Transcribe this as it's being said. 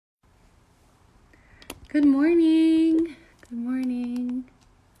Good morning. Good morning.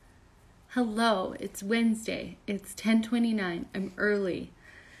 Hello, it's Wednesday. It's 10:29. I'm early.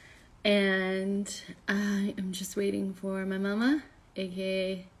 And I am just waiting for my mama,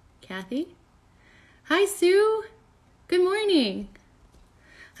 aka Kathy. Hi, Sue. Good morning.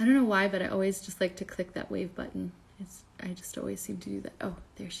 I don't know why, but I always just like to click that wave button. I just always seem to do that. Oh,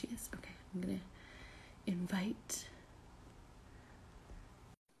 there she is. Okay, I'm going to invite.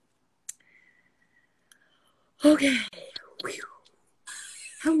 Okay. Whew.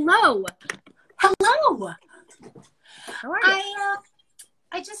 Hello. Hello. How are you?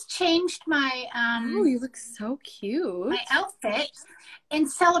 I just changed my Oh, you look so cute. my outfit in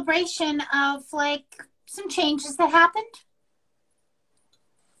celebration of like some changes that happened.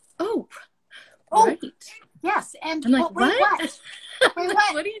 Oh, Oh, right. yes. And I'm like, wait, what? Wait, I'm like,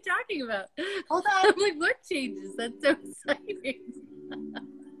 what? what are you talking about? Hold on. I'm like, what changes? That's so exciting.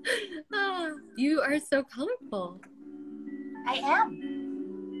 Oh, you are so colorful. I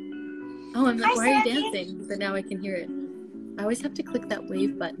am. Oh, I'm like, Hi, why are you Sandy. dancing? But now I can hear it. I always have to click that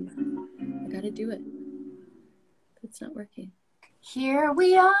wave button. I gotta do it. It's not working. Here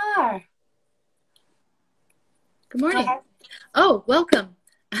we are. Good morning. Oh, welcome.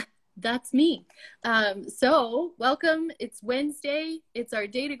 That's me. So welcome. It's Wednesday. It's our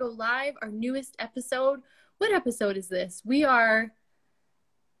day to go live, our newest episode. What episode is this? We are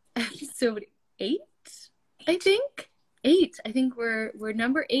episode 8, I think. 8. I think we're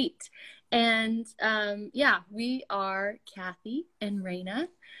number 8. And yeah, we are Kathy and Raina,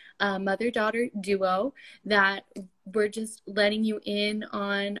 mother-daughter duo that we're just letting you in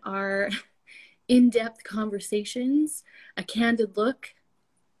on our in-depth conversations, a candid look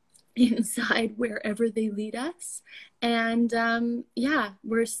inside wherever they lead us. And yeah,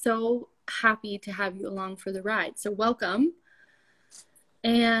 we're so happy to have you along for the ride. So welcome.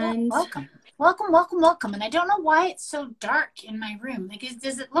 And yeah, welcome. And I don't know why it's so dark in my room. Like,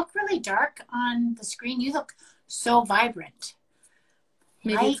 does it look really dark on the screen? You look so vibrant.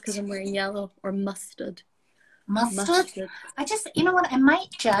 maybe right? it's because I'm wearing yellow or mustard. Mustard? I just, you know what? I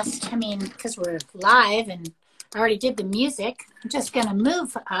might just, because we're live and I already did the music, I'm just going to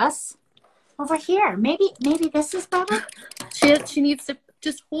move us over here. Maybe this is better. She needs to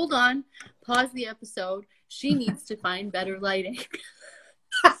just hold on, pause the episode. She needs to find better lighting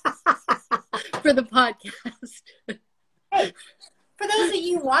for the podcast. Hey, for those of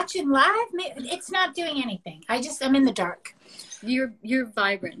you watching live, it's not doing anything. I'm in the dark. You're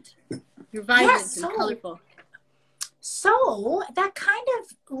vibrant. You're vibrant and colorful. So that kind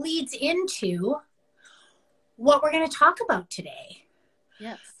of leads into what we're going to talk about today.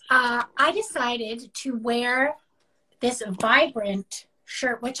 Yes. I decided to wear this vibrant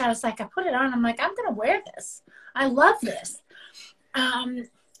shirt, which I was like, I put it on. I'm like, I'm going to wear this. I love this.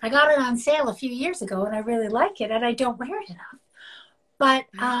 I got it on sale a few years ago and I really like it and I don't wear it enough. But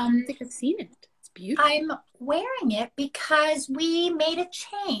I don't think I've seen it. It's beautiful. I'm wearing it because we made a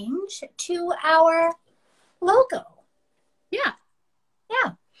change to our logo. Yeah.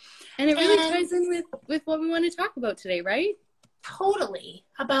 Yeah. And it really ties in with what we want to talk about today, right? Totally.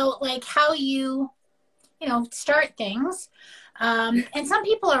 About like how you start things. And some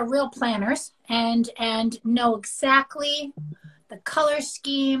people are real planners and know exactly the color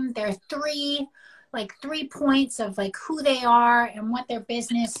scheme. There are three points of like who they are and what their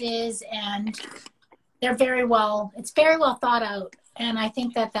business is. And it's very well thought out. And I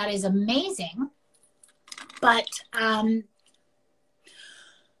think that is amazing. But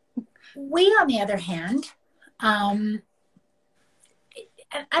we, on the other hand, I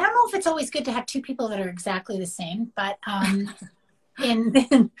don't know if it's always good to have two people that are exactly the same, but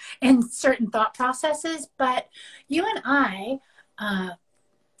in certain thought processes. But you and I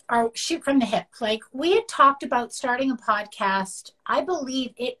are shoot from the hip. Like, we had talked about starting a podcast. I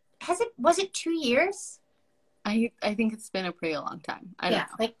believe was it 2 years? I think it's been a pretty long time. I don't know.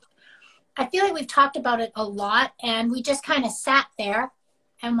 Like, I feel like we've talked about it a lot, and we just kind of sat there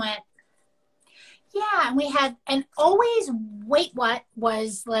and went, yeah, and we had, and always, wait, what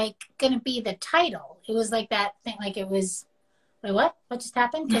was like going to be the title? It was like that thing, like it was, wait, what just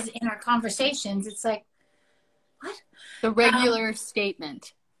happened? Because in our conversations, it's like, what? The regular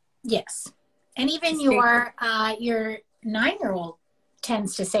statement. Yes. And even your 9-year-old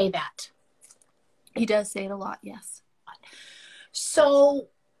tends to say that. He does say it a lot, yes. So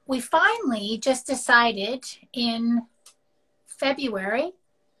we finally just decided in February.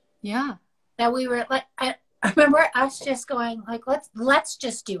 Yeah. That we were like, I remember us just going like, let's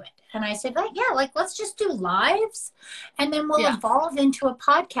just do it. And I said, like, yeah, like, let's just do lives. And then we'll evolve into a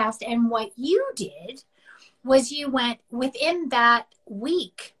podcast. And what you did was you went within that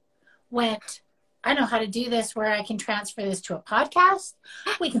week, I know how to do this where I can transfer this to a podcast.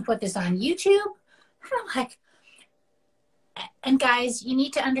 We can put this on YouTube. And I'm like, and guys, you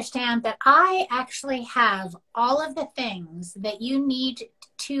need to understand that I actually have all of the things that you need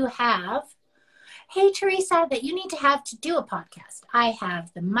to have. Hey, Teresa, that you need to have to do a podcast. I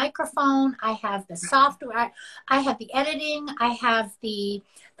have the microphone. I have the software. I have the editing. I have the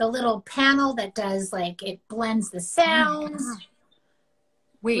little panel that does, like, it blends the sounds.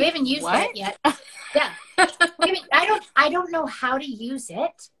 Wait, we haven't used that yet. Yeah. I don't know how to use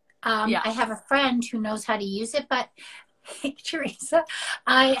it. I have a friend who knows how to use it, but hey, Teresa,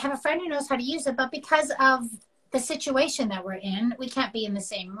 I have a friend who knows how to use it, but because of the situation that we're in, we can't be in the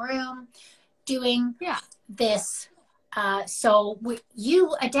same room doing this. So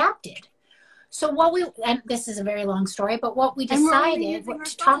you adapted. So and this is a very long story, but what we decided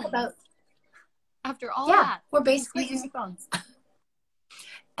to talk about after all that, we're basically using phones.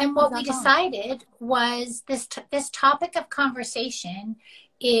 And what we decided was this topic of conversation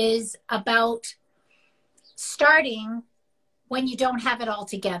is about starting when you don't have it all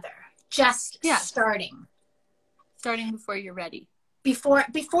together. Just starting. Starting before you're ready. Before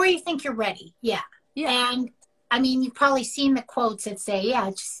you think you're ready. Yeah. And I mean, you've probably seen the quotes that say,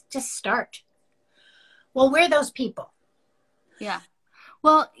 just start. Well, we're those people. Yeah.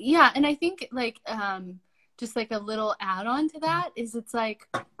 Well, yeah. And I think like, just like a little add on to that is it's like,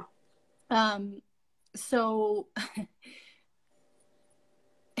 so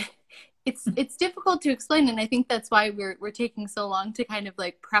it's difficult to explain. And I think that's why we're taking so long to kind of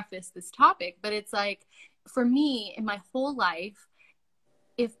like preface this topic, but it's like, for me in my whole life,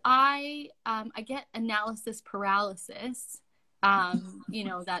 if I get analysis paralysis, you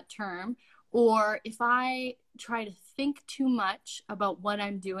know, that term, or if I try to think too much about what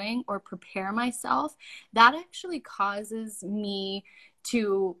I'm doing or prepare myself, that actually causes me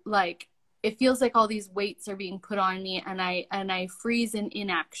to like, it feels like all these weights are being put on me and I freeze in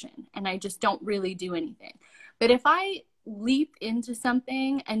inaction and I just don't really do anything. But if I leap into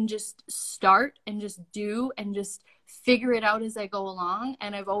something and just start and just do and just figure it out as I go along,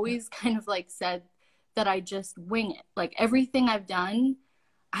 and I've always kind of like said that I just wing it. Like everything I've done,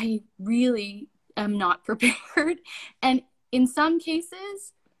 I really am not prepared. And in some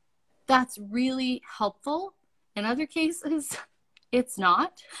cases, that's really helpful. In other cases, it's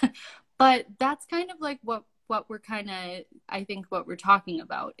not. But that's kind of like what we're kind of, I think what we're talking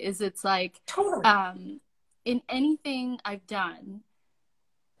about is it's like, totally. In anything I've done,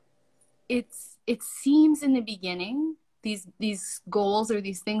 it seems in the beginning, these goals or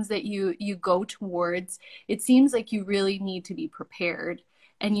these things that you go towards, it seems like you really need to be prepared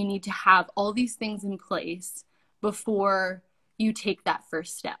and you need to have all these things in place before you take that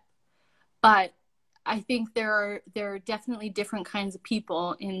first step. But I think there are definitely different kinds of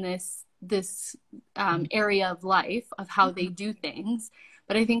people in this area of life of how they do things.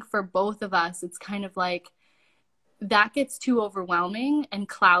 But I think for both of us, it's kind of like that gets too overwhelming and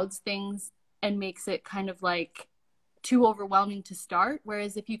clouds things and makes it kind of like too overwhelming to start.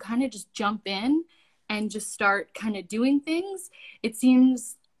 Whereas if you kind of just jump in and just start kind of doing things, it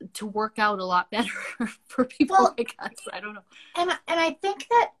seems to work out a lot better for people. Well, I guess. I don't know. And I think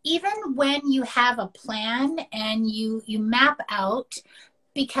that even when you have a plan and you map out,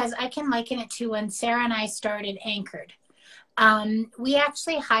 because I can liken it to when Sarah and I started Anchored. We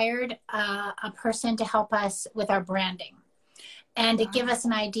actually hired a person to help us with our branding and to give us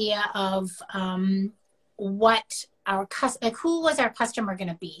an idea of what our who was our customer going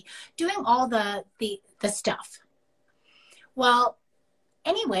to be, doing all the stuff. Well,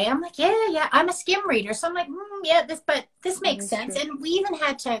 anyway, I'm like, yeah, I'm a skim reader, so I'm like, this makes sense. True. And we even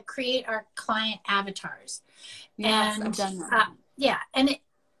had to create our client avatars. Yes, and I've done that.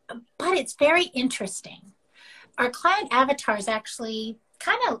 But it's very interesting. Our client avatars actually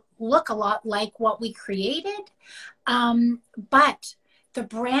kind of look a lot like what we created, but the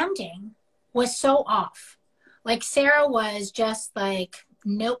branding was so off. Like Sarah was just like,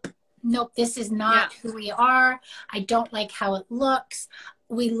 nope, this is not who we are. I don't like how it looks.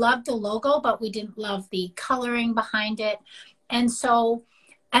 We loved the logo, but we didn't love the coloring behind it. And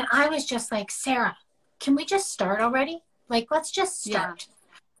I was just like, Sarah, can we just start already? Like, let's just start.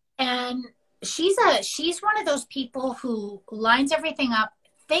 Yeah. And she's one of those people who lines everything up,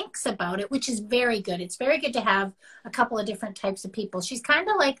 thinks about it, which is very good. It's very good to have a couple of different types of people. She's kind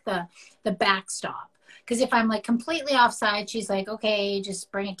of like the backstop. Because if I'm like completely offside, she's like, okay,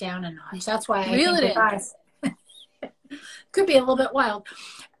 just bring it down a notch. That's why I think with us could be a little bit wild.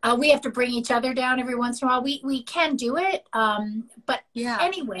 We have to bring each other down every once in a while. We can do it. But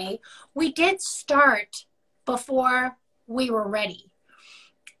anyway, we did start before we were ready.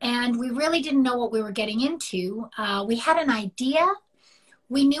 and we really didn't know what we were getting into. We had an idea.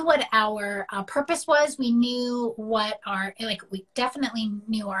 We knew what our purpose was. We knew what we definitely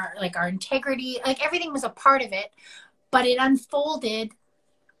knew our integrity, like everything was a part of it, but it unfolded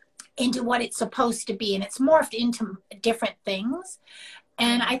into what it's supposed to be, and it's morphed into different things.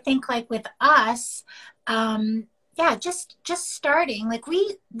 And I think like with us, just starting, like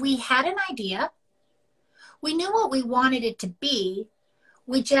we had an idea. We knew what we wanted it to be.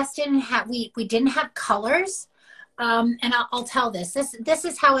 We just didn't have, we didn't have colors. And I'll tell this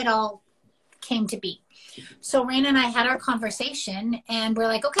is how it all came to be. So Raina and I had our conversation and we're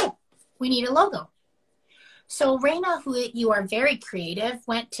like, okay, we need a logo. So Raina, who you are very creative,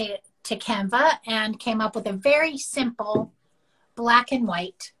 went to Canva and came up with a very simple black and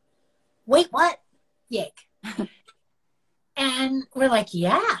white. Wait, what? Yay. And we're like,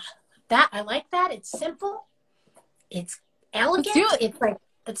 yeah, I like that. It's simple. It's elegant. It's like,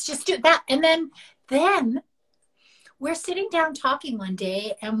 let's just do that. And then we're sitting down talking one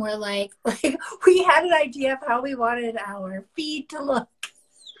day and we're like we had an idea of how we wanted our feed to look.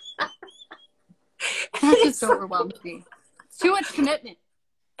 That just overwhelmed me. It's too much commitment.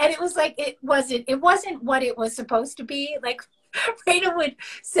 And it was like, it wasn't what it was supposed to be. Like Raina would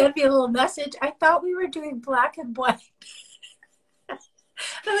send me a little message. I thought we were doing black and white.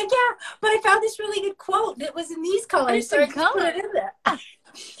 I'm like, yeah, but I found this really good quote that was in these colors, so I just put it in there.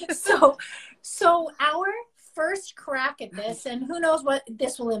 So our first crack at this, and who knows what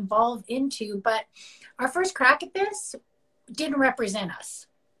this will evolve into, but our first crack at this didn't represent us.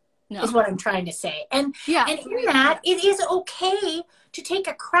 No. Is what I'm trying to say. And in that, it is okay to take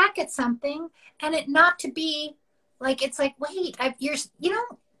a crack at something and it not to be like, it's like, wait, I'm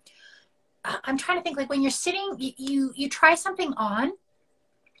trying to think, like when you're sitting, you try something on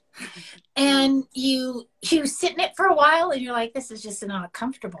and you sit in it for a while and you're like, this is just not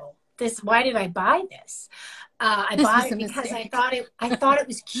comfortable. Why did I buy this? I bought it because I thought it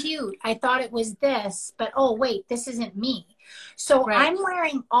was cute. I thought it was this, but oh wait, this isn't me. So I'm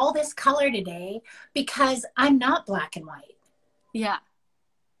wearing all this color today because I'm not black and white. Yeah.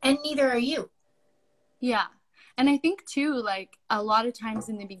 And neither are you. Yeah. And I think too, like a lot of times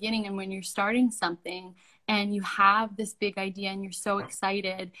in the beginning and when you're starting something and you have this big idea and you're so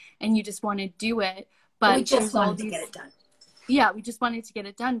excited and you just want to do it, but we just wanted to get it done. Yeah, we just wanted to get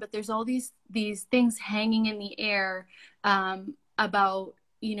it done, but there's all these things hanging in the air about,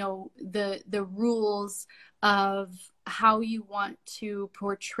 the rules of how you want to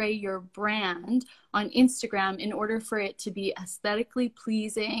portray your brand on Instagram in order for it to be aesthetically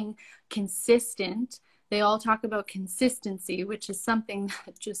pleasing, consistent. They all talk about consistency, which is something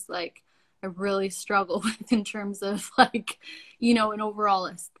that just like I really struggle with in terms of like, an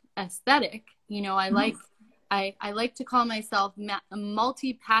overall aesthetic. I like to call myself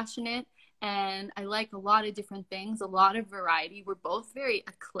multi-passionate, and I like a lot of different things, a lot of variety. We're both very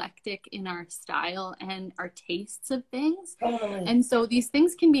eclectic in our style and our tastes of things. Totally. And so these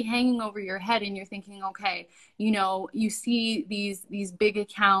things can be hanging over your head and you're thinking, okay, you see these big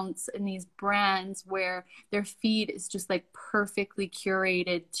accounts and these brands where their feed is just like perfectly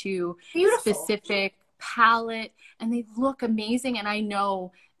curated to specific palette and they look amazing. And I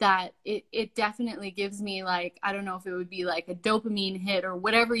know that it definitely gives me like, I don't know if it would be like a dopamine hit or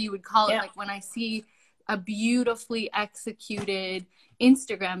whatever you would call it. Like when I see a beautifully executed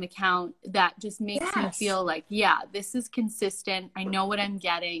Instagram account that just makes me feel like, yeah, this is consistent. I know what I'm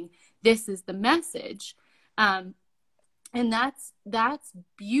getting. This is the message. And that's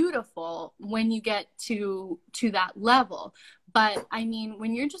beautiful when you get to that level. But I mean,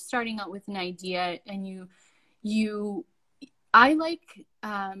 when you're just starting out with an idea and I like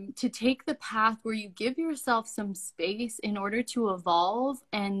to take the path where you give yourself some space in order to evolve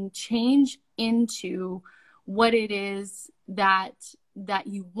and change into what it is that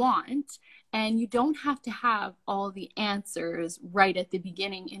you want. And you don't have to have all the answers right at the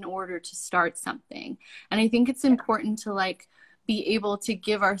beginning in order to start something. And I think it's important to like be able to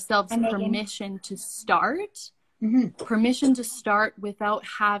give ourselves permission to start, permission to start without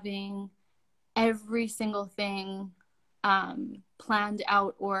having every single thing planned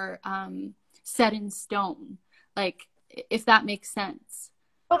out or set in stone, like if that makes sense.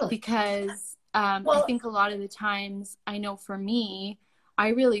 Totally. Because I think a lot of the times, I know for me, I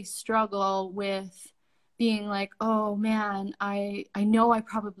really struggle with being like, oh man, I know I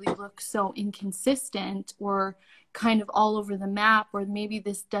probably look so inconsistent or kind of all over the map, or maybe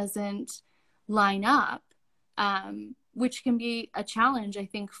this doesn't line up, which can be a challenge, I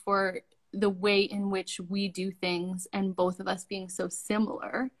think, for the way in which we do things and both of us being so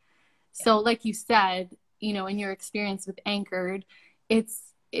similar. So like you said, in your experience with Anchored,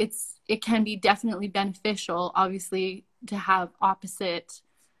 it's it can be definitely beneficial, obviously, to have opposite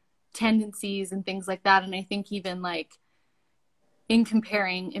tendencies and things like that. And I think even like in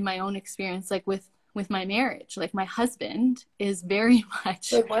comparing in my own experience, like with my marriage, like my husband is very much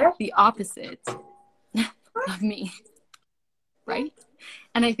the opposite of me, right?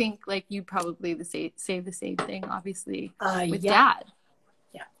 And I think like you probably say the same thing, obviously, with Dad.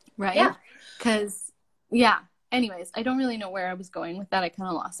 Yeah. Right? Yeah. Because, anyways, I don't really know where I was going with that. I kind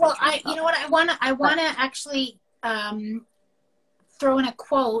of lost. Well, you know what? I want to actually throw in a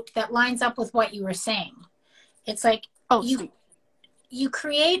quote that lines up with what you were saying. It's like, you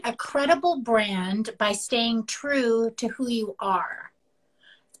create a credible brand by staying true to who you are.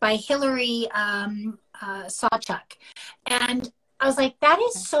 It's by Hillary Sawchuk. And I was like, that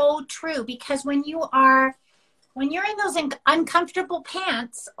is so true, because when you're in those uncomfortable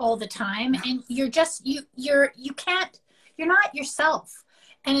pants all the time, and you're not yourself.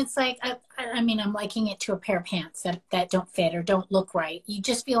 And it's like, I mean, I'm liking it to a pair of pants that don't fit or don't look right. You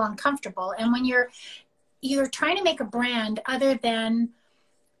just feel uncomfortable. And when you're trying to make a brand other than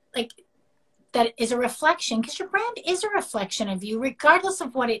like that is a reflection, because your brand is a reflection of you, regardless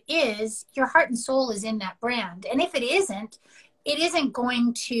of what it is, your heart and soul is in that brand. And if it isn't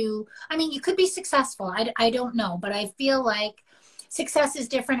going to, I mean, you could be successful. I don't know, but I feel like success is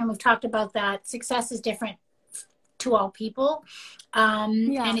different. And we've talked about that. Success is different to all people.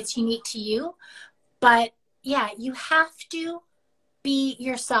 And it's unique to you. But yeah, you have to be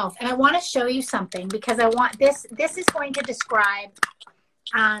yourself. And I want to show you something, because I want this is going to describe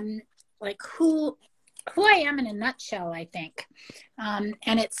like who I am in a nutshell, I think.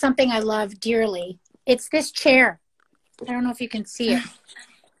 And it's something I love dearly. It's this chair. I don't know if you can see it.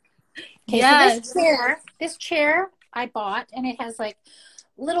 Okay, yes. So this chair I bought, and it has like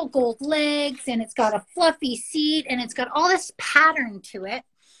little gold legs, and it's got a fluffy seat, and it's got all this pattern to it.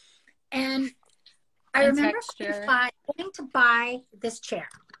 And I remember going to buy this chair.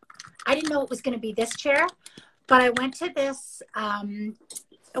 I didn't know it was going to be this chair, but I went to this,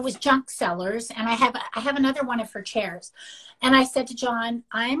 it was Junk Sellers, and I have another one of her chairs. And I said to John,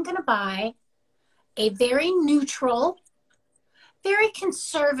 I'm going to buy a very neutral, very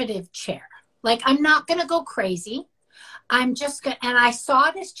conservative chair. Like, I'm not going to go crazy. I'm just going to, and I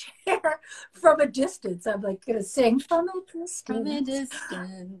saw this chair from a distance. I'm like going to sing from a distance. From a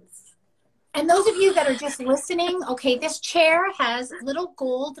distance. And those of you that are just listening, okay, this chair has little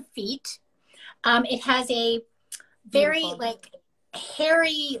gold feet. It has a very like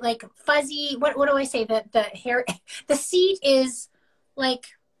hairy, like fuzzy, what do I say? The hair, the seat is like,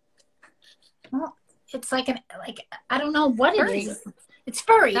 well, it's like I don't know what it is. It's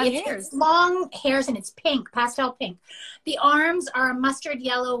furry. It's long hairs, and it's pink, pastel pink. The arms are mustard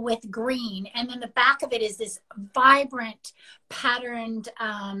yellow with green, and then the back of it is this vibrant patterned,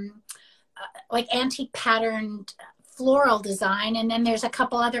 like antique patterned floral design. And then there's a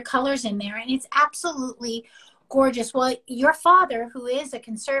couple other colors in there, and it's absolutely gorgeous. Well, your father, who is a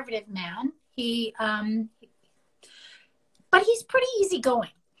conservative man, but he's pretty easygoing.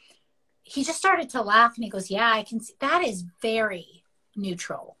 He just started to laugh, and he goes, yeah, I can see that is very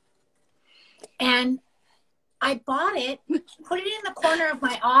neutral. And I bought it, put it in the corner of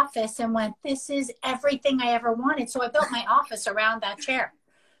my office, and went, this is everything I ever wanted. So I built my office around that chair.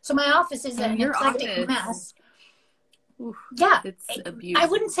 So my office is an eclectic mess. Oof, yeah. It's I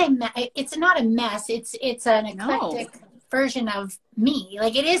wouldn't say it's not a mess. It's an eclectic version of me.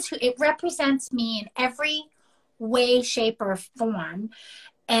 Like it represents me in every way, shape, or form.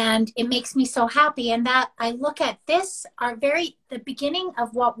 And it makes me so happy. And that I look at this, the beginning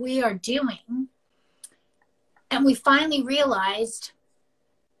of what we are doing. And we finally realized,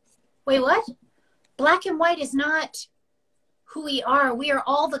 wait, what? Black and white is not who we are. We are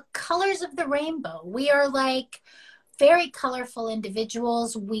all the colors of the rainbow. We are like very colorful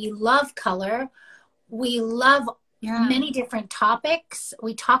individuals. We love color. We love many different topics.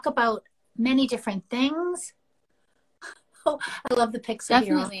 We talk about many different things. Oh, I love the picture.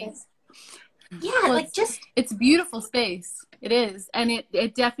 Definitely. Yeah, well, like it's a beautiful space. It is. And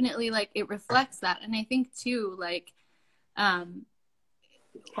it definitely like it reflects that. And I think too, like had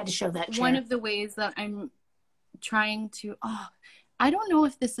to show that chair. One of the ways that I'm trying to I don't know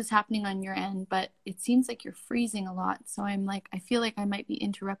if this is happening on your end, but it seems like you're freezing a lot. So I'm like, I feel like I might be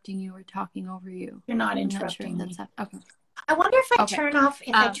interrupting you or talking over you. You're not interrupting me. Okay. I wonder if I turn off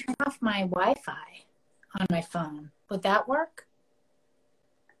my Wi-Fi on my phone. Would that work?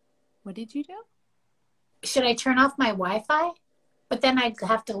 What did you do? Should I turn off my Wi-Fi? But then I'd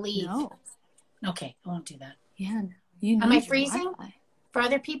have to leave. No. Okay, I won't do that. Yeah. Am I freezing Wi-Fi for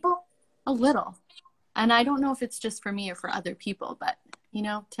other people? A little. And I don't know if it's just for me or for other people, but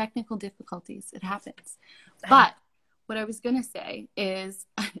technical difficulties, it happens. But what I was going to say is,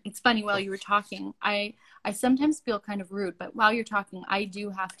 it's funny, while you were talking, I sometimes feel kind of rude, but while you're talking, I do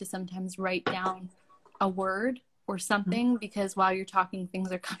have to sometimes write down a word or something, because while you're talking,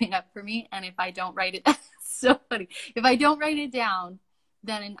 things are coming up for me. And if I don't write it, that's so funny. If I don't write it down,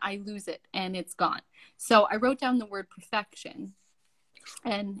 then I lose it and it's gone. So I wrote down the word perfection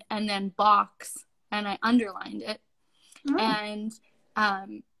and then box, and I underlined it. And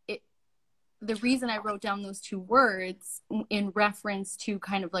the reason I wrote down those two words in reference to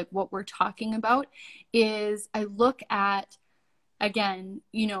kind of like what we're talking about is I look at, again,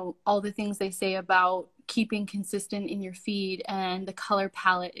 all the things they say about keeping consistent in your feed and the color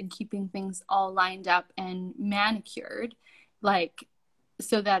palette and keeping things all lined up and manicured, like,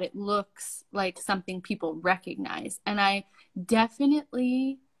 so that it looks like something people recognize. And I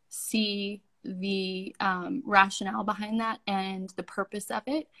definitely see the rationale behind that and the purpose of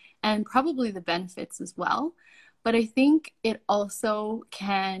it, and probably the benefits as well. But I think it also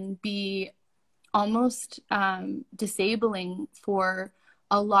can be almost disabling for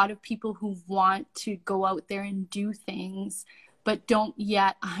a lot of people who want to go out there and do things, but don't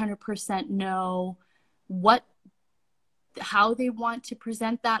yet 100% know how they want to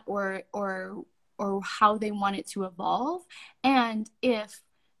present that, or how they want it to evolve. And if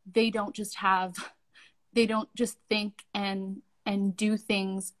they don't just think and do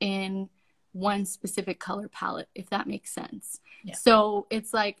things in one specific color palette, if that makes sense. Yeah. So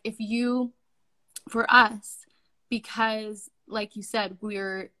it's like, for us, because like you said,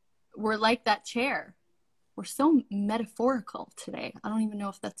 we're like that chair. We're so metaphorical today. I don't even know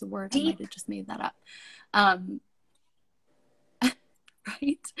if that's a word. I might have just made that up.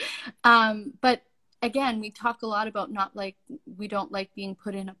 Right. But again, we talk a lot about we don't like being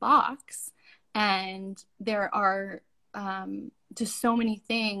put in a box. And there are just so many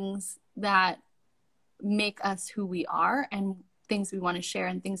things that make us who we are, and things we want to share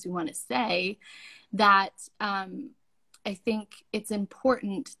and things we want to say, that I think it's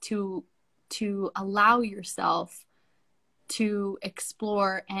important to allow yourself to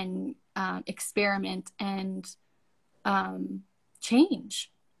explore and experiment and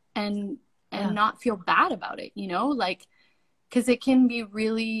change and not feel bad about it, because it can be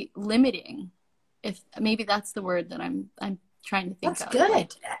really limiting. If maybe that's the word that I'm trying to think of. That's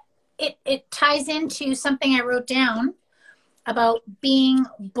good. It ties into something I wrote down about being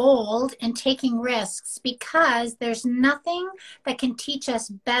bold and taking risks, because there's nothing that can teach us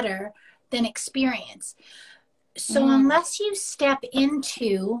better than experience. So unless you step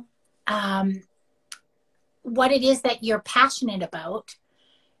into what it is that you're passionate about,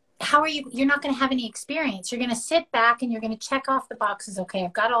 you're not going to have any experience. You're going to sit back and you're going to check off the boxes. Okay,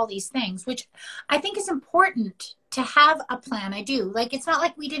 I've got all these things, which I think is important to have a plan. I do. Like, it's not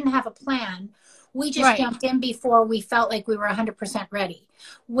like we didn't have a plan. We just jumped in before we felt like we were 100% ready,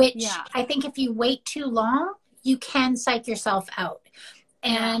 which I think if you wait too long, you can psych yourself out.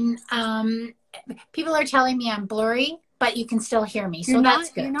 And people are telling me I'm blurry, but you can still hear me. So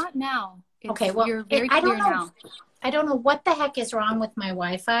that's good. You're not now. Okay, well, you're very clear now. I don't know what the heck is wrong with my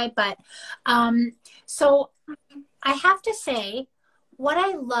Wi-Fi, but so I have to say, what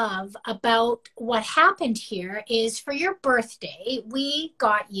I love about what happened here is, for your birthday, we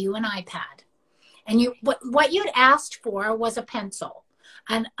got you an iPad. And what you'd asked for was a pencil.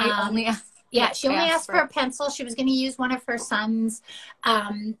 And she only asked for a pencil. She was going to use one of her son's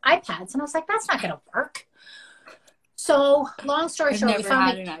iPads. And I was like, that's not going to work. So long story short, we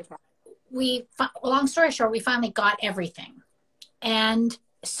finally got everything. And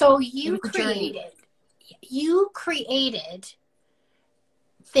so you created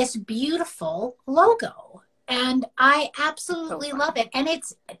this beautiful logo. And I absolutely love it. And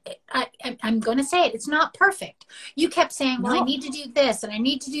I'm going to say it, it's not perfect. You kept saying, well, I need to do this and I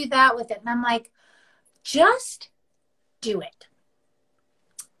need to do that with it. And I'm like, just do it.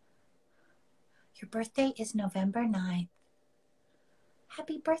 Your birthday is November 9th.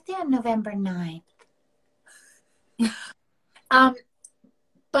 Happy birthday on November 9th.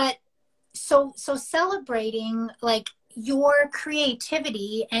 But so celebrating like your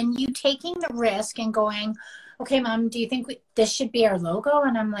creativity and you taking the risk and going, okay, Mom, do you think this should be our logo?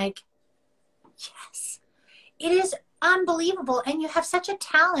 And I'm like, yes, it is unbelievable. And you have such a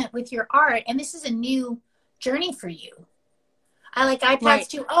talent with your art. And this is a new journey for you. I like iPads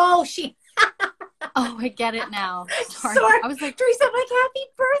too. Oh, oh, I get it now. Sorry. I was like, Teresa, I'm like, happy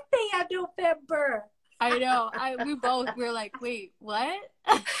birthday on November. I know. We were like, wait, what?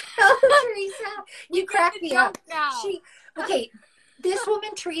 Oh, Teresa, you cracked me up. Now. Okay, this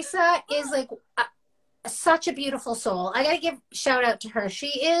woman, Teresa, is like, such a beautiful soul. I got to give shout out to her. She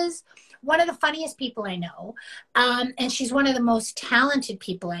is one of the funniest people I know. And she's one of the most talented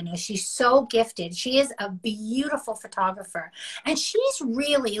people I know. She's so gifted. She is a beautiful photographer. And she's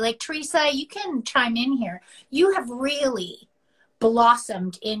really, like, Teresa, you can chime in here. You have really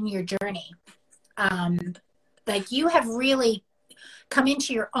blossomed in your journey. Like, you have really come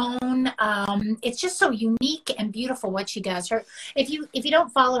into your own. It's just so unique and beautiful what she does. Her, if you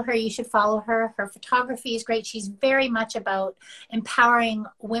don't follow her, you should follow her. Her photography is great. She's very much about empowering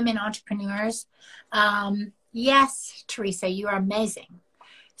women entrepreneurs. Yes, Teresa, you are amazing.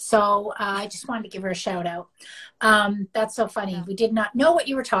 So I just wanted to give her a shout out. That's so funny. Yeah. We did not know what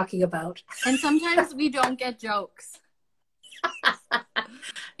you were talking about. And sometimes we don't get jokes.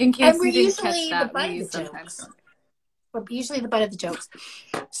 In case you didn't catch that, we sometimes don't. We're usually the butt of the jokes.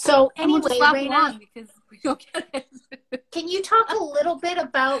 So anyway, we'll Raina, because we don't get it. Can you talk a little bit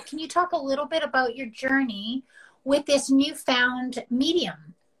about your journey with this newfound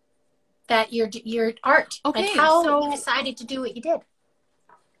medium that your art? Okay, like how you decided to do what you did.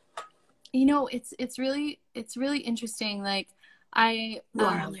 You know, it's really interesting. Like again,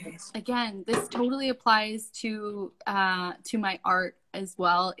 this totally applies to my art as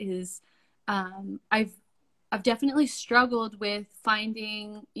well. Is I've definitely struggled with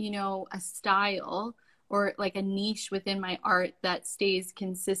finding, you know, a style or like a niche within my art that stays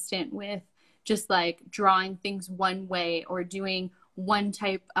consistent with just like drawing things one way or doing one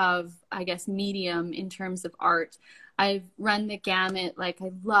type of, I guess, medium in terms of art. I've run the gamut. Like,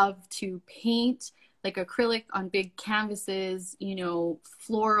 I love to paint like acrylic on big canvases, you know,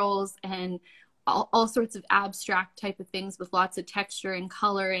 florals and all sorts of abstract type of things with lots of texture and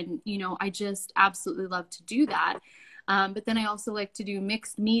color. And, you know, I just absolutely love to do that. But then I also like to do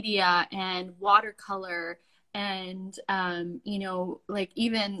mixed media and watercolor and, you know, like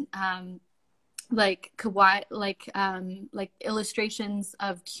even like kawaii, like illustrations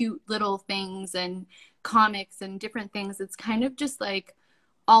of cute little things and comics and different things. It's kind of just like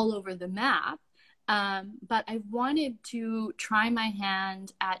all over the map. But I wanted to try my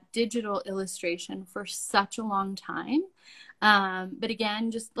hand at digital illustration for such a long time. But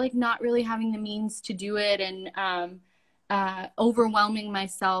again, just like not really having the means to do it and overwhelming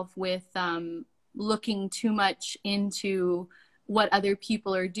myself with looking too much into what other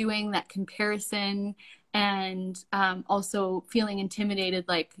people are doing, that comparison, and also feeling intimidated,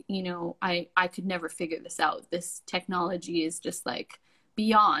 like, you know, I could never figure this out. This technology is just like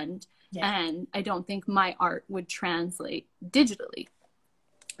beyond. Yeah. And I don't think my art would translate digitally.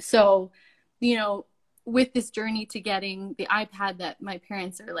 So, you know, with this journey to getting the iPad that my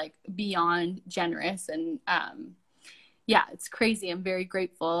parents are like beyond generous and yeah, it's crazy. I'm very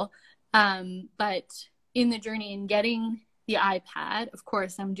grateful. But in the journey in getting the iPad, of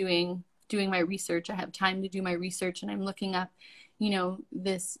course, I'm doing my research. I have time to do my research and I'm looking up, you know,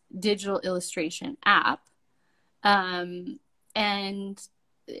 this digital illustration app. And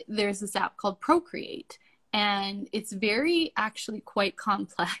there's this app called Procreate, and it's very actually quite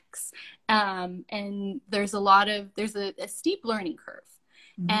complex. And there's a steep learning curve.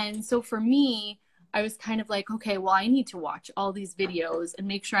 Mm-hmm. And so for me, I was kind of like, okay, well, I need to watch all these videos and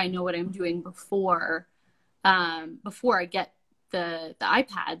make sure I know what I'm doing before I get the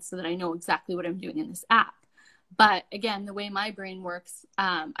iPad so that I know exactly what I'm doing in this app. But again, the way my brain works,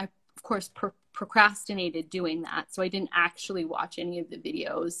 I, of course, procrastinated doing that. So I didn't actually watch any of the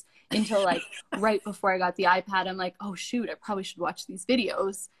videos until like right before I got the iPad. I'm like, oh shoot, I probably should watch these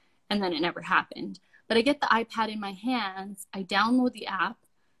videos. And then it never happened. But I get the iPad in my hands, I download the app,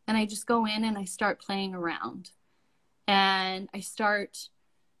 and I just go in and I start playing around. And I start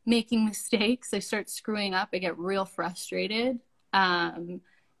making mistakes. I start screwing up. I get real frustrated. And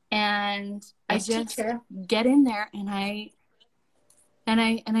I just get in there and I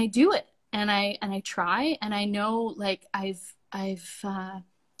do it. And I try, and I know, like, I've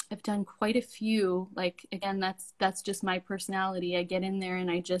done quite a few. Like, again, that's just my personality. I get in there and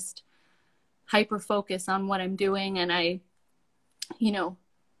I just hyper focus on what I'm doing, and I, you know,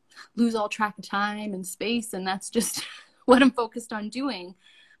 lose all track of time and space, and that's just what I'm focused on doing.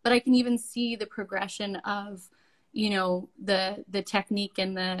 But I can even see the progression of, you know, the technique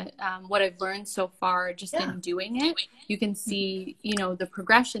and the what I've learned so far just in doing it. You can see, you know, the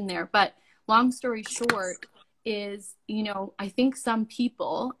progression there. But long story short is, you know, I think some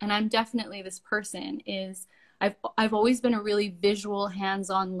people, and I'm definitely this person, is I've always been a really visual,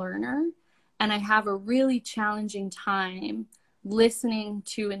 hands-on learner, and I have a really challenging time listening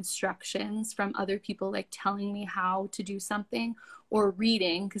to instructions from other people, like telling me how to do something, or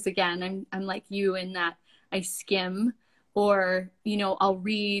reading, because again, I'm like you in that I skim or, you know, I'll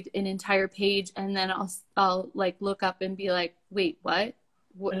read an entire page and then I'll like look up and be like, wait, what?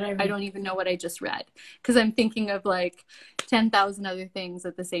 I don't even know what I just read, because I'm thinking of like 10,000 other things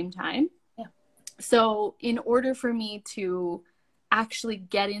at the same time. Yeah. So in order for me to actually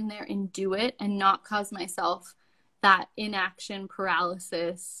get in there and do it and not cause myself that inaction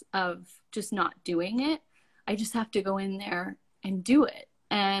paralysis of just not doing it, I just have to go in there and do it.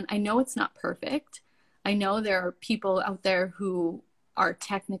 And I know it's not perfect. I know there are people out there who are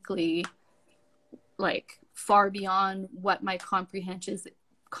technically like far beyond what my comprehension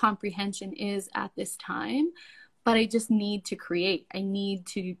is at this time, but I just need to create. I need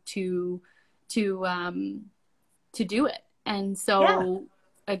to do it. And so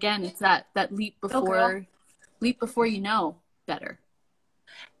again, it's that leap before you know better.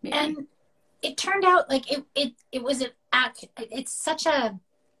 Maybe. And it turned out like it was it's such a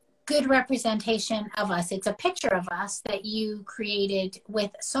good representation of us. It's a picture of us that you created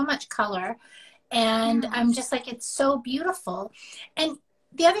with so much color, and I'm just like, it's so beautiful. And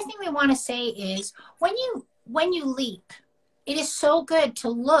the other thing we want to say is when you leap, it is so good to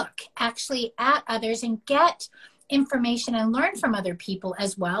look actually at others and get information and learn from other people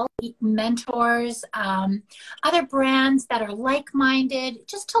as well, mentors, other brands that are like-minded,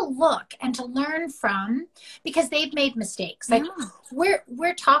 just to look and to learn from, because they've made mistakes. Like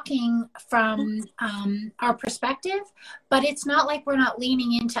we're talking from our perspective, but it's not like we're not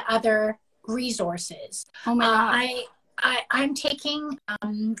leaning into other resources. Oh my God. I'm taking I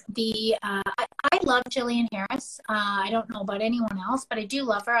love Jillian Harris. I don't know about anyone else, but I do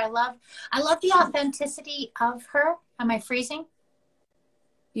love her. I love the authenticity of her. Am I freezing?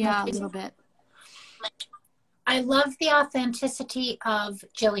 Yeah, a little bit. I love the authenticity of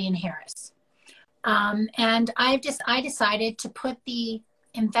Jillian Harris. And I decided to put the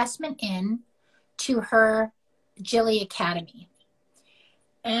investment in to her Jilly Academy.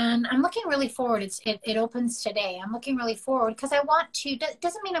 And I'm looking really forward. It opens today. I'm looking really forward because I want to.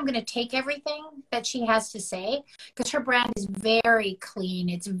 Doesn't mean I'm going to take everything that she has to say, because her brand is very clean.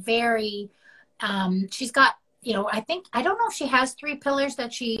 It's very. She's got, you know, I don't know if she has 3 pillars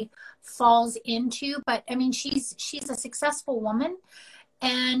that she falls into, but I mean, she's a successful woman,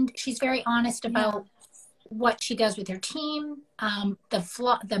 and she's very honest about what she does with her team,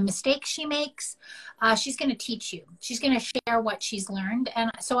 the mistakes she makes. She's going to teach you. She's going to share what she's learned.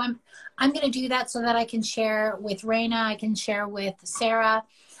 And so I'm going to do that so that I can share with Raina. I can share with Sarah.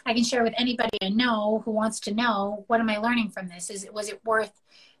 I can share with anybody I know who wants to know, what am I learning from this? Was it worth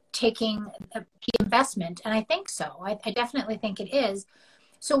taking the investment? And I think so. I definitely think it is.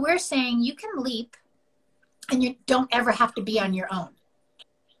 So we're saying you can leap, and you don't ever have to be on your own.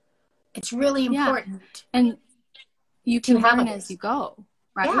 It's really important. And you can learn as you go,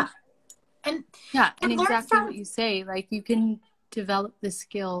 right? And exactly what you say, like you can develop the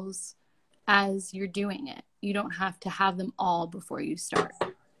skills as you're doing it. You don't have to have them all before you start.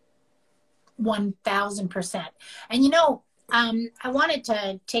 1000%. And you know, I wanted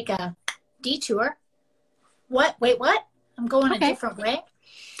to take a detour. What? Wait, what? I'm going a different way.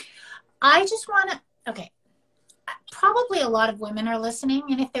 I just want to, probably a lot of women are listening,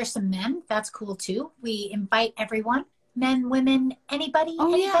 and if there's some men, that's cool too. We invite everyone, men, women, anybody.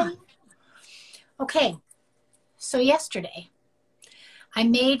 Yeah. Okay, so yesterday I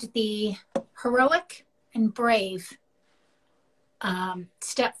made the heroic and brave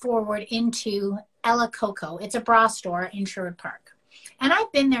step forward into Ella Coco. It's a bra store in Sherwood Park, and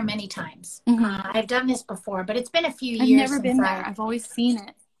I've been there many times. I've done this before, but it's been a few years. I've never been there. I've always seen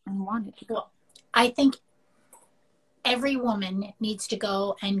it and wanted to go. Well, I think every woman needs to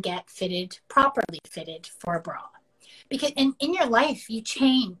go and get properly fitted for a bra, because in your life you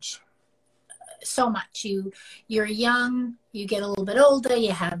change so much. You're young, you get a little bit older,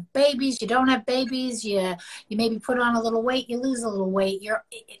 you have babies, you don't have babies, you maybe put on a little weight, you lose a little weight,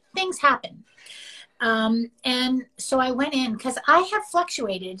 things happen. And so I went in because I have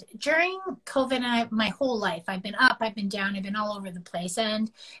fluctuated during COVID, and my whole life I've been up, I've been down, I've been all over the place,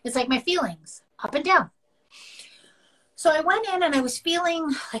 and it's like my feelings up and down. So I went in and I was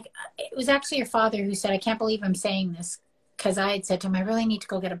feeling like, it was actually your father who said, I can't believe I'm saying this, because I had said to him, I really need to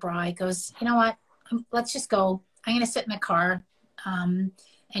go get a bra. He goes, you know what? Let's just go. I'm going to sit in the car and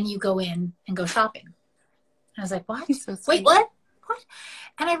you go in and go shopping. And I was like, what? So wait, what? What?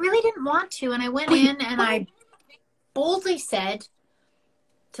 And I really didn't want to. And I went in and I boldly said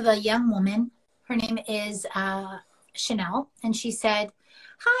to the young woman, her name is Chanel, and she said,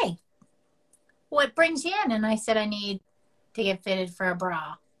 hi, what brings you in? And I said, I need to get fitted for a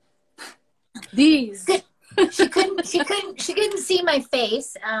bra. These. She couldn't see my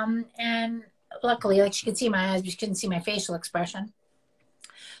face. And luckily, like she could see my eyes, but she couldn't see my facial expression.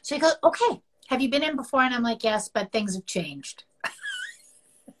 So he goes, okay, have you been in before? And I'm like, yes, but things have changed.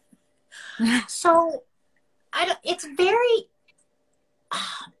 So it's very,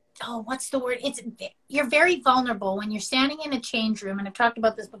 what's the word? You're very vulnerable when you're standing in a change room. And I've talked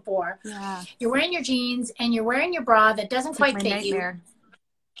about this before. Yeah. You're wearing your jeans and you're wearing your bra that doesn't quite fit you.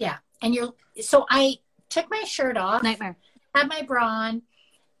 Yeah. And so I took my shirt off, Nightmare. had my bra on,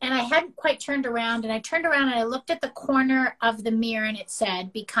 and I hadn't quite turned around. And I turned around and I looked at the corner of the mirror and it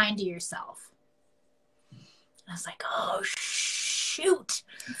said, be kind to yourself. I was like, oh, shoot.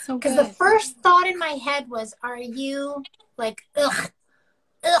 So because the first thought in my head was, are you like, ugh.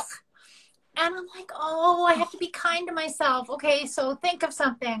 And I'm like, oh, I have to be kind to myself. Okay, so think of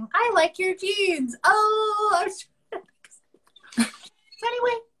something. I like your jeans. Oh, so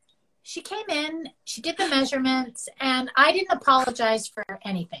anyway, she came in, she did the measurements, and I didn't apologize for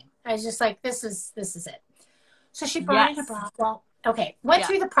anything. I was just like, this is it. So she brought in a bra. Well, okay, went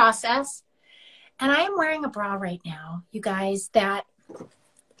through the process, and I am wearing a bra right now, you guys, that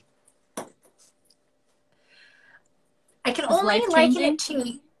I can only liken it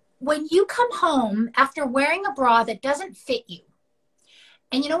to when you come home after wearing a bra that doesn't fit you.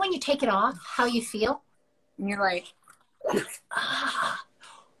 And you know when you take it off, how you feel? And you're like,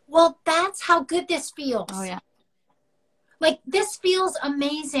 well, that's how good this feels. Oh, yeah. Like, this feels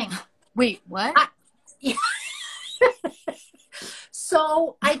amazing. Wait, what?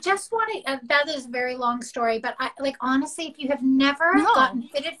 So I just want to, that is a very long story, but honestly, if you have never gotten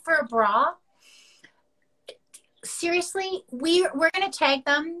fitted for a bra, seriously, we're going to tag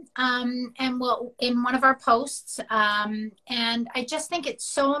them and we'll in one of our posts. And I just think it's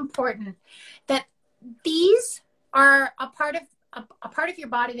so important that these are a part of your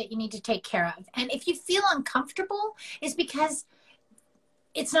body that you need to take care of. And if you feel uncomfortable, it's because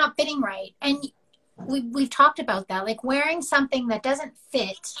it's not fitting right. And we've talked about that, like wearing something that doesn't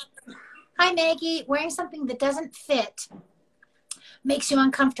fit. Hi, Maggie. Wearing something that doesn't fit makes you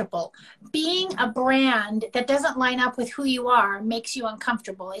uncomfortable. Being a brand that doesn't line up with who you are makes you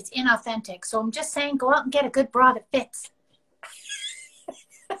uncomfortable. It's inauthentic. So I'm just saying, go out and get a good bra that fits.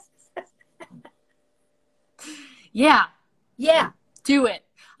 Yeah. Do it.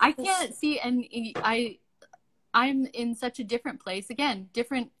 I can't see, and I'm in such a different place. Again,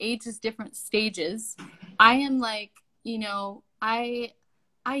 different ages, different stages. I am like, I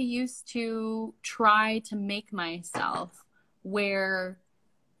used to try to make myself wear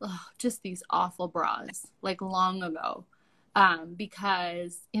just these awful bras, like long ago,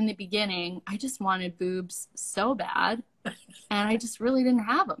 because in the beginning, I just wanted boobs so bad, and I just really didn't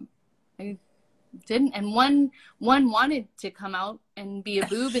have them. I didn't, and one wanted to come out and be a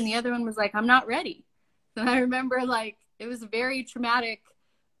boob, and the other one was like, I'm not ready. And I remember, like, it was a very traumatic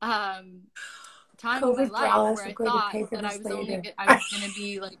time of my life where I thought that I was going to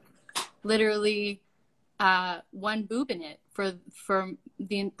be like literally one boob in it for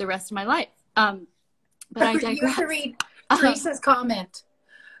the rest of my life. But I digress. You have to read Teresa's comment.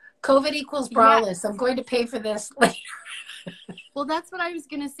 COVID equals braless. I'm going to pay for this later. Well, that's what I was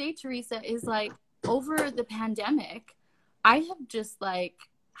going to say, Teresa, is like over the pandemic, I have just like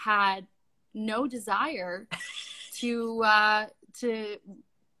had no desire to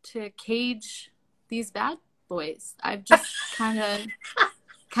cage these bad boys. I've just kind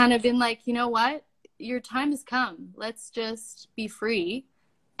of been like, you know what? Your time has come. Let's just be free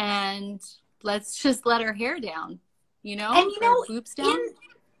and let's just let our hair down, and boobs down.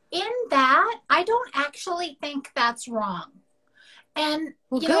 In that, I don't actually think that's wrong. And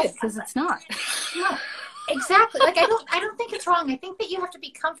good, because it's not. No, exactly. Like I don't think it's wrong. I think that you have to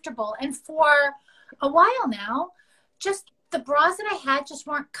be comfortable. And for a while now, just the bras that I had just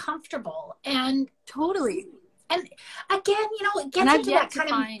weren't comfortable. And totally. And again, it gets into that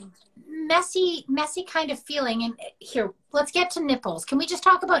kind of messy kind of feeling. And here, let's get to nipples. Can we just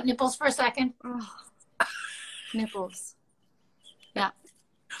talk about nipples for a second? Oh, nipples. Yeah.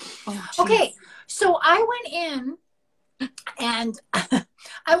 Oh, okay. So I went in and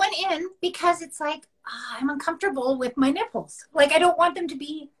I went in because it's like, I'm uncomfortable with my nipples. Like, I don't want them to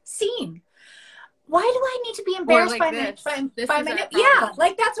be seen. Why do I need to be embarrassed by my nipples? Yeah,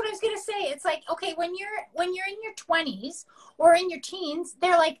 like that's what I was gonna say. It's like, okay, when you're in your 20s or in your teens,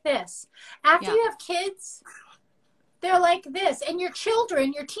 they're like this. After you have kids, they're like this. And your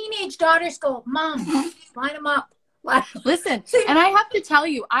children, your teenage daughters go, Mom, line them up. Listen, and I have to tell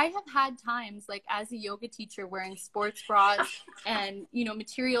you, I have had times like as a yoga teacher wearing sports bras and,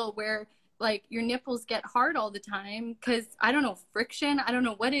 material where like your nipples get hard all the time because I don't know, friction. I don't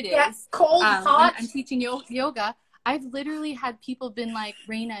know what it is. Yeah, cold, hot. I'm teaching yoga. I've literally had people been like,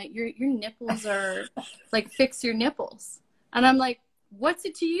 Raina, your nipples are like, fix your nipples. And I'm like, what's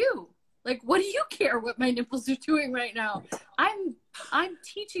it to you? Like, what do you care what my nipples are doing right now? I'm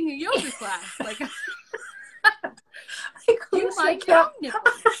teaching a yoga class. Like, you mind your own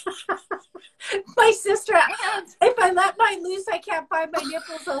nipples. My sister, if I let mine loose, I can't find my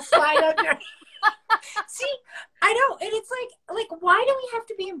nipples. I'll slide under. See, I know, and it's like, why do we have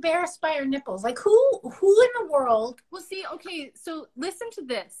to be embarrassed by our nipples? Like, who in the world? Well, see, okay, so listen to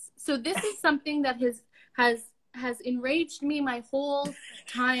this. So this is something that has enraged me my whole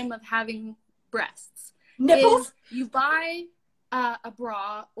time of having breasts. Nipples? Is you buy a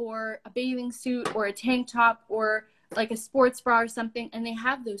bra or a bathing suit or a tank top or like a sports bra or something, and they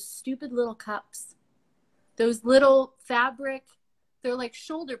have those stupid little cups, those little fabric, they're like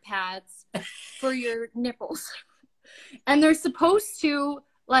shoulder pads for your nipples. And they're supposed to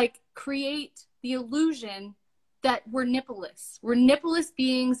like create the illusion that we're nippleless. We're nippleless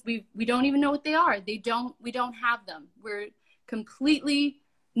beings. We don't even know what they are. We don't have them. We're completely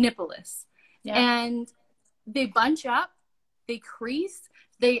nippleless. Yeah. And they bunch up, they crease,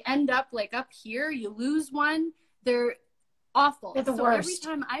 they end up like up here. You lose one. They're awful. They're the so worst.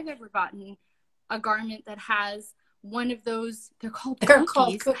 Every time I've ever gotten a garment that has one of those, they're called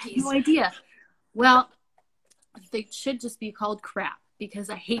cookies. I have no idea. Well, they should just be called crap because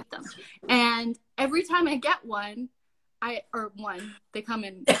I hate them. And every time I get one, they come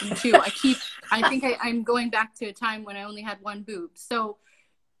in two. I'm going back to a time when I only had one boob. So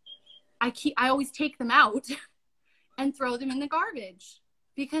I always take them out and throw them in the garbage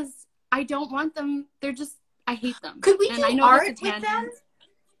because I don't want them. I hate them. Could we do art with them?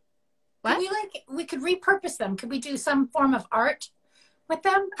 What? We could repurpose them. Could we do some form of art with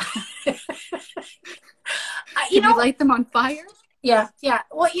them? You light them on fire? Yeah.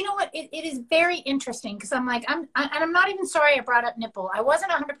 Well, you know what? It is very interesting because I'm not even sorry I brought up nipple. I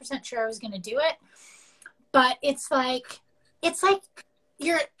wasn't 100% sure I was going to do it, but it's like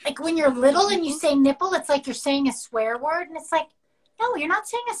you're like when you're little and you say nipple, it's like you're saying a swear word, and it's like, no, you're not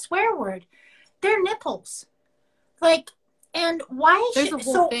saying a swear word. They're nipples. Like, and why is it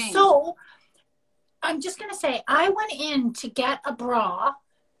so? I'm just gonna say, I went in to get a bra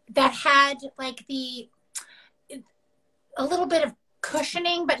that had like a little bit of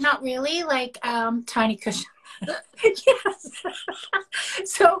cushioning, but not really, like tiny cushion. Yes.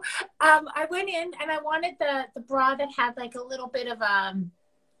 So I went in and I wanted the bra that had like a little bit of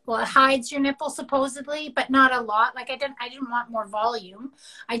it hides your nipple supposedly, but not a lot. Like I didn't want more volume.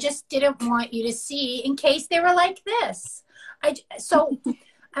 I just didn't want you to see in case they were like this. So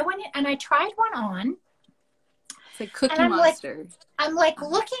I went in and I tried one on. It's like Cookie Monster. I'm like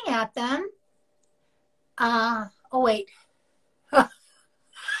looking at them. Oh wait.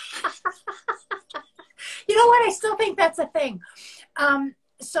 You know what? I still think that's a thing.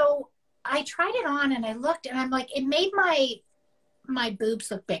 So I tried it on and I looked and I'm like, it made my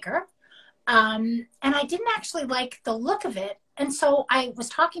boobs look bigger. And I didn't actually like the look of it. And so I was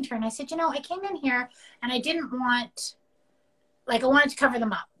talking to her and I said, I came in here and I wanted to cover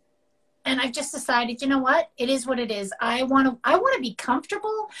them up. And I've just decided, you know what? It is what it is. I want to be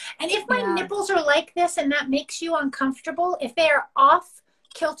comfortable. And if my nipples are like this and that makes you uncomfortable, if they are off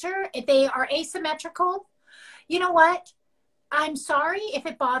kilter, if they are asymmetrical, you know what? I'm sorry if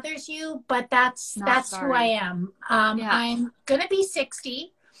it bothers you, but that's who I am. I'm going to be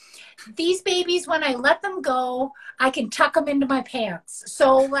 60. These babies, when I let them go, I can tuck them into my pants.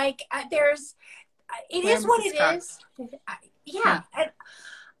 So like it is what it is. Yeah.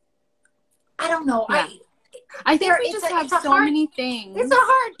 I don't know. Yeah. I think we just have so many things. It's a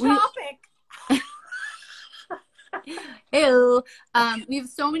hard topic. Ew. We have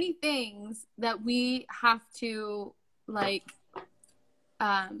so many things that we have to like,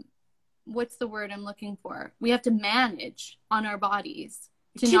 what's the word I'm looking for? We have to manage on our bodies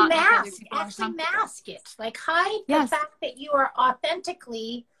to mask it. Like hide the fact that you are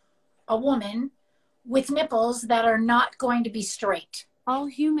authentically a woman with nipples that are not going to be straight. All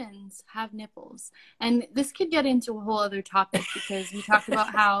humans have nipples. And this could get into a whole other topic because we talked about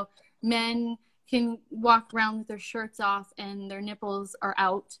how men can walk around with their shirts off and their nipples are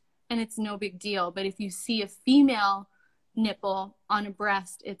out and it's no big deal. But if you see a female nipple on a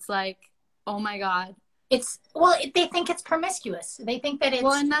breast, it's like, oh my God. They think it's promiscuous. They think that it's...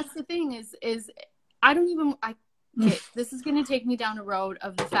 Well, and that's the thing is this is going to take me down a road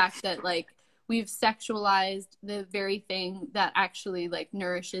of the fact that like, we've sexualized the very thing that actually like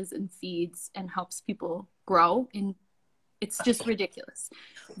nourishes and feeds and helps people grow, and it's just ridiculous.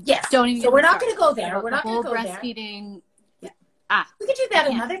 Yes. So we're not going to go there. We're not going to go there. Breastfeeding. Yeah. We could do that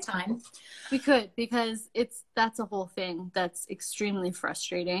another time. We could, because that's a whole thing that's extremely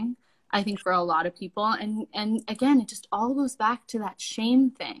frustrating, I think, for a lot of people. And again, it just all goes back to that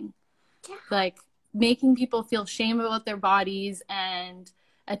shame thing. Yeah. Like making people feel shame about their bodies and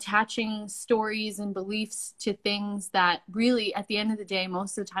attaching stories and beliefs to things that really, at the end of the day,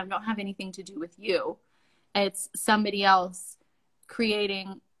 most of the time don't have anything to do with you. It's somebody else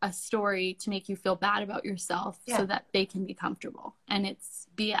creating a story to make you feel bad about yourself so that they can be comfortable. And it's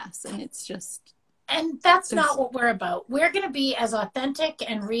BS, and it's just... And that's not what we're about. We're going to be as authentic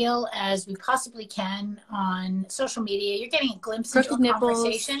and real as we possibly can on social media. You're getting a glimpse into a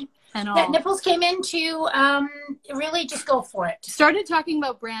conversation. And all. That Nipples came in to really just go for it. Started talking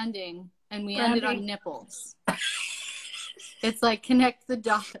about branding, and we ended on nipples. It's like connect the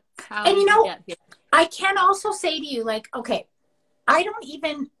dots. How and get here? I can also say to you, like, okay, I'm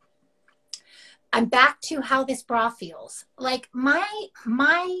back to how this bra feels. Like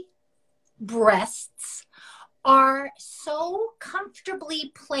my breasts are so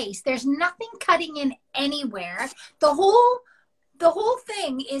comfortably placed. There's nothing cutting in anywhere. The whole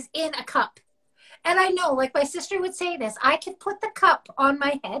thing is in a cup. And I know, like my sister would say this, I could put the cup on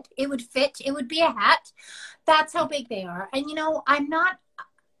my head. It would fit. It would be a hat. That's how big they are. And,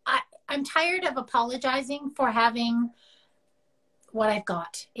 I'm tired of apologizing for having what I've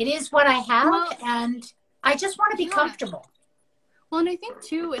got. It is what I have, and I just want to be comfortable. Well, and I think,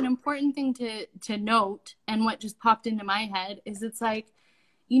 too, an important thing to note, and what just popped into my head, is it's like,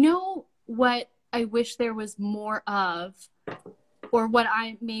 what I wish there was more of, or what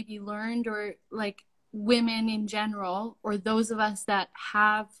I maybe learned, or like women in general, or those of us that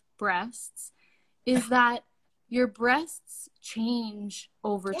have breasts, is that your breasts change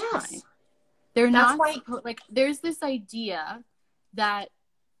over time. They're not like, there's this idea that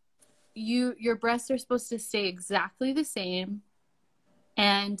your breasts are supposed to stay exactly the same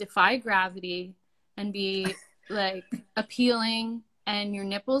and defy gravity and be like appealing, and your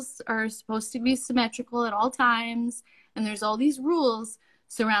nipples are supposed to be symmetrical at all times, and there's all these rules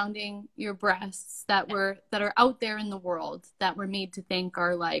surrounding your breasts that are out there in the world that we're made to think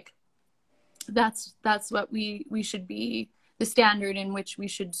are like that's what we should be, the standard in which we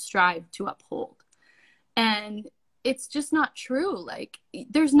should strive to uphold. And it's just not true. Like,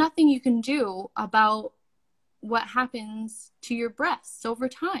 there's nothing you can do about what happens to your breasts over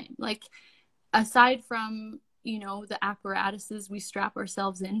time. Like, aside from, the apparatuses we strap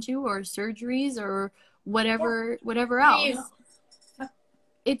ourselves into, or surgeries, or whatever else,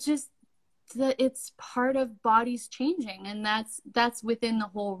 it's part of bodies changing. And that's within the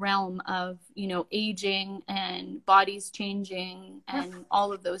whole realm of, aging and bodies changing and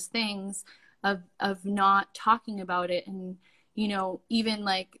all of those things of not talking about it. And, even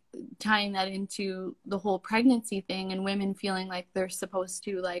like tying that into the whole pregnancy thing, and women feeling like they're supposed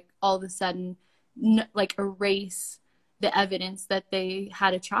to, like, all of a sudden, like, erase the evidence that they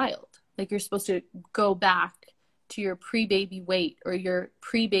had a child. Like, you're supposed to go back to your pre-baby weight or your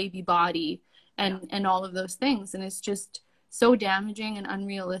pre-baby body and all of those things. And it's just so damaging and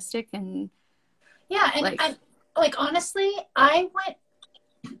unrealistic. And honestly, I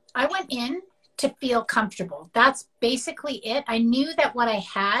went in to feel comfortable. That's basically it. I knew that what I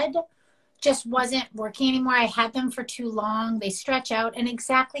had just wasn't working anymore. I had them for too long. They stretch out, and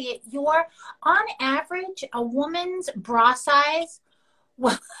exactly it. You're on average, a woman's bra size.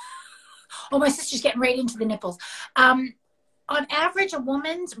 Well, oh, my sister's getting right into the nipples. On average, a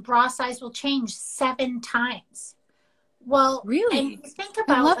woman's bra size will change 7 times. Well, really? And think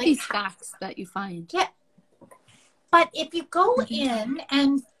about, I love these facts that you find. Yeah. But if you go in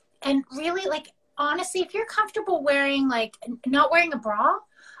and really, like, honestly, if you're comfortable wearing, like, not wearing a bra,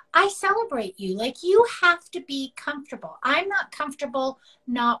 I celebrate you. Like, you have to be comfortable. I'm not comfortable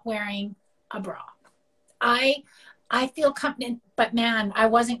not wearing a bra. I feel comfortable, but man, I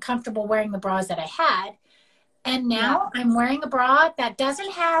wasn't comfortable wearing the bras that I had. And now I'm wearing a bra that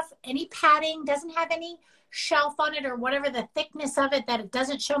doesn't have any padding, doesn't have any shelf on it or whatever the thickness of it, that it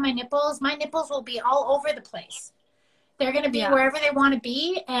doesn't show my nipples. My nipples will be all over the place. They're going to be wherever they want to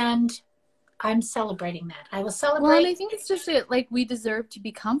be, and I'm celebrating that. I will celebrate. Well, and I think it's just like, we deserve to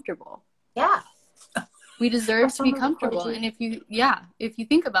be comfortable. Yeah. We deserve to be comfortable. And if you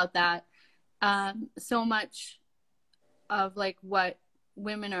think about that, so much of, like, what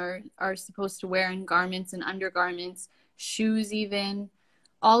women are supposed to wear in garments and undergarments, shoes, even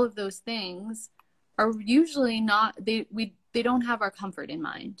all of those things are usually not, they don't have our comfort in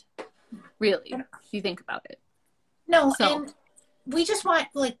mind, really, if you think about it. No, and we just want,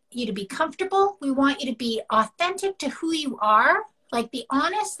 like, you to be comfortable. We want you to be authentic to who you are. like be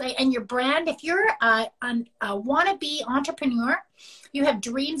honest, like, and your brand. If you're a wannabe entrepreneur, you have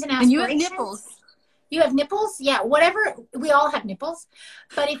dreams and aspirations. And you have nipples. You have nipples? Yeah, whatever. We all have nipples.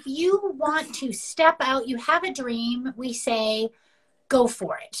 But if you want to step out, you have a dream, we say, go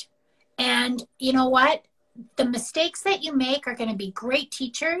for it. And you know what? The mistakes that you make are going to be great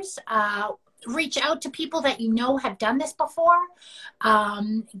teachers. Reach out to people that you know have done this before.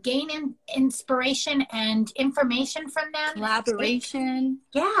 Gain inspiration and information from them. Collaboration.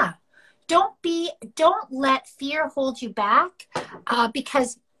 Yeah. Don't let fear hold you back,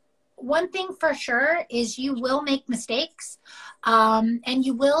 because one thing for sure is you will make mistakes, and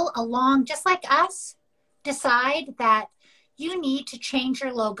you will, along just like us, decide that you need to change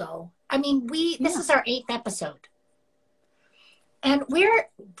your logo. I mean, this is our 8th episode, and we're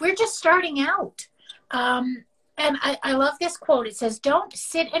just starting out. And I love this quote. It says, "Don't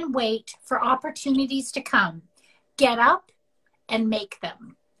sit and wait for opportunities to come. Get up and make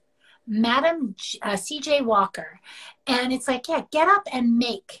them." Madam C.J. Walker. And it's like, yeah, get up and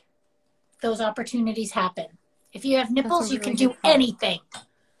make those opportunities happen. If you have nipples, you can do anything.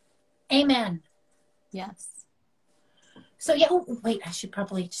 Amen. Yes. So yeah, wait, I should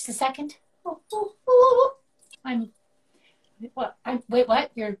probably, just a second. Wait,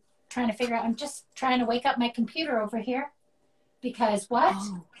 what? You're trying to figure out, I'm just trying to wake up my computer over here. Because what?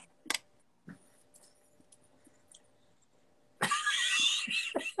 Oh.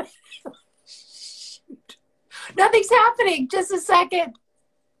 Nothing's happening. Just a second.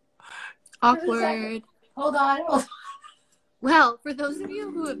 Awkward. Hold on. Well, for those of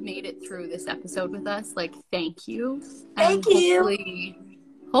you who have made it through this episode with us, like, thank you. Thank you.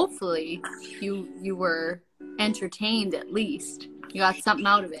 Hopefully you were entertained at least. You got something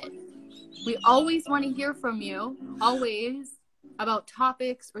out of it. We always want to hear from you, always, about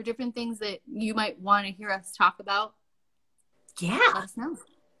topics or different things that you might want to hear us talk about. Yeah. Let us know.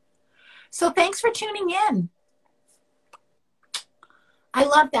 So thanks for tuning in. I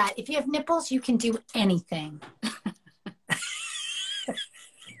love that. If you have nipples, you can do anything.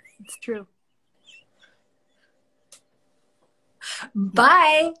 It's true.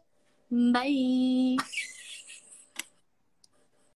 Bye. Bye.